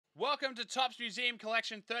Welcome to Topps Museum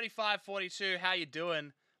Collection 3542. How you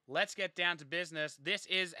doing? Let's get down to business. This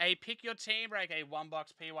is a pick your team break, a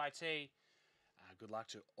one-box PYT. Good luck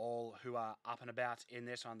to all who are up and about in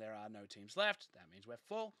this one. There are no teams left. That means we're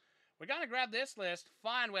full. We're going to grab this list,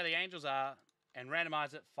 find where the Angels are, and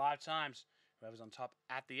randomize it 5 times. Whoever's on top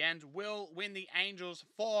at the end will win the Angels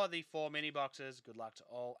for the 4 mini boxes. Good luck to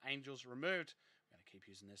all Angels removed. We're going to keep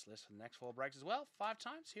using this list for the next 4 breaks as well. 5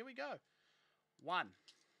 times. Here we go. 1,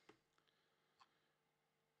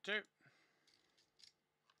 2,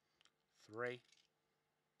 3,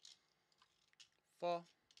 4,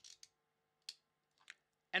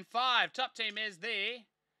 and 5. Top team is the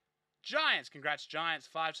Giants. Congrats, Giants,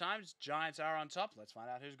 5 times. Giants are on top. Let's find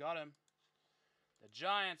out who's got them. The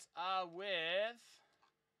Giants are with,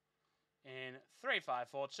 in 3, 5,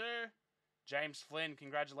 4, 2, James Flynn.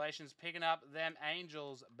 Congratulations, picking up them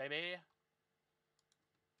Angels, baby.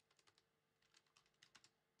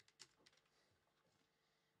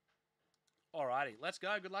 Alrighty, let's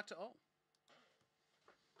go. Good luck to all.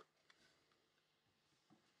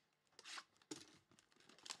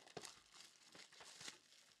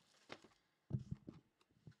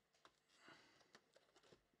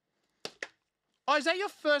 Oh, is that your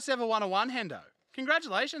first ever 1-on-1, Hendo?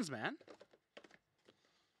 Congratulations, man.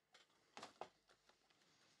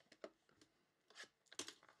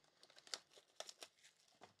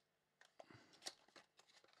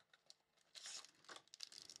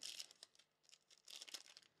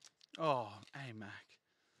 Oh, hey, Mac.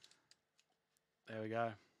 There we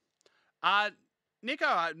go.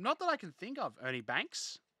 Nico, not that I can think of. Ernie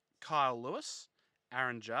Banks, Kyle Lewis,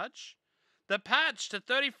 Aaron Judge. The patch to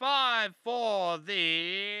 35 for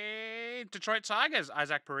the Detroit Tigers,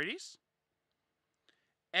 Isaac Paredes.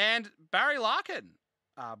 And Barry Larkin,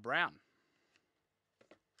 Brown.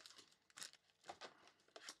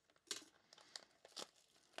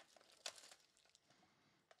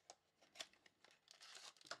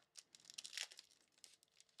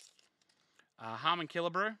 Harmon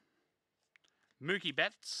Killebrew. Mookie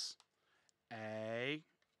Betts.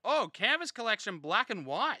 Canvas collection black and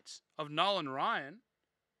white of Nolan Ryan.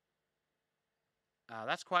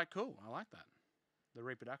 That's quite cool. I like that. The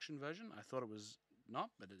reproduction version. I thought it was not,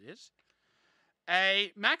 but it is.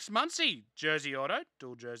 A Max Muncy jersey auto.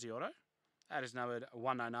 Dual jersey auto. That is numbered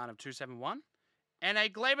 199 of 271. And a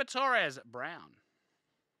Gleyber Torres brown.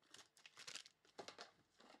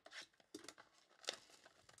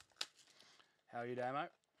 How are you, Damo?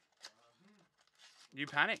 You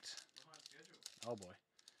panicked. Oh, boy.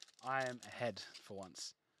 I am ahead for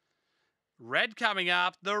once. Red coming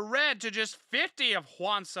up. The red to just 50 of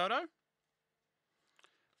Juan Soto.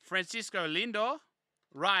 Francisco Lindor.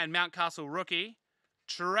 Ryan Mountcastle rookie.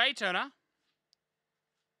 Trey Turner.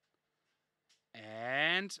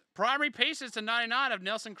 And primary pieces to 99 of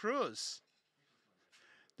Nelson Cruz.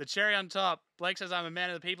 The cherry on top. Blake says I'm a man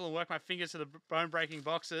of the people and work my fingers to the bone-breaking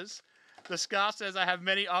boxes. The scarf says I have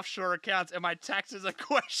many offshore accounts and my taxes are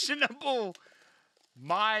questionable.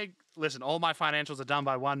 Listen, all my financials are done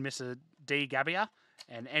by one Mr. D. Gabbia,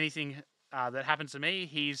 and anything that happens to me,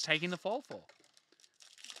 he's taking the fall for.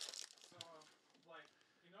 So,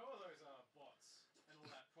 you know all those bots and all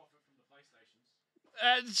that profit from the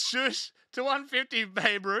PlayStations? Shush. To 150,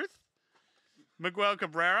 Babe Ruth. Miguel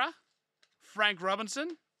Cabrera. Frank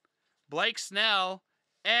Robinson. Blake Snell.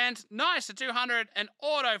 And nice, to 200, an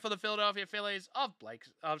auto for the Philadelphia Phillies of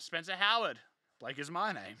Spencer Howard. Blake is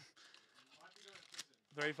my name.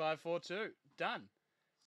 3542. Done.